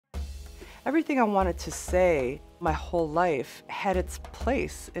Everything I wanted to say my whole life had its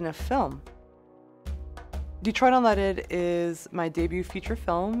place in a film. Detroit Unleaded is my debut feature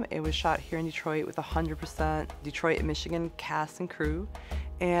film. It was shot here in Detroit with 100% Detroit and Michigan cast and crew.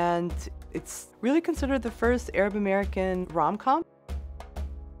 And it's really considered the first Arab American rom-com.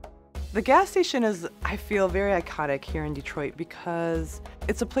 The gas station is, I feel, very iconic here in Detroit because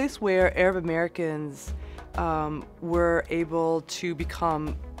it's a place where Arab Americans were able to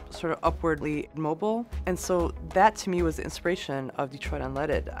become sort of upwardly mobile. And so that to me was the inspiration of Detroit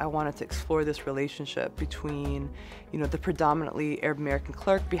Unleaded. I wanted to explore this relationship between, the predominantly Arab American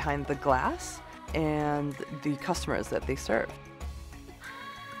clerk behind the glass and the customers that they serve.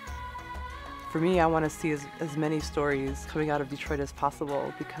 For me, I want to see as many stories coming out of Detroit as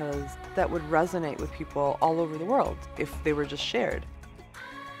possible because that would resonate with people all over the world if they were just shared.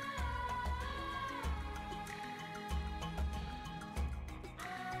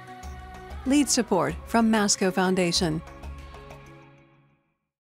 Lead support from Masco Foundation.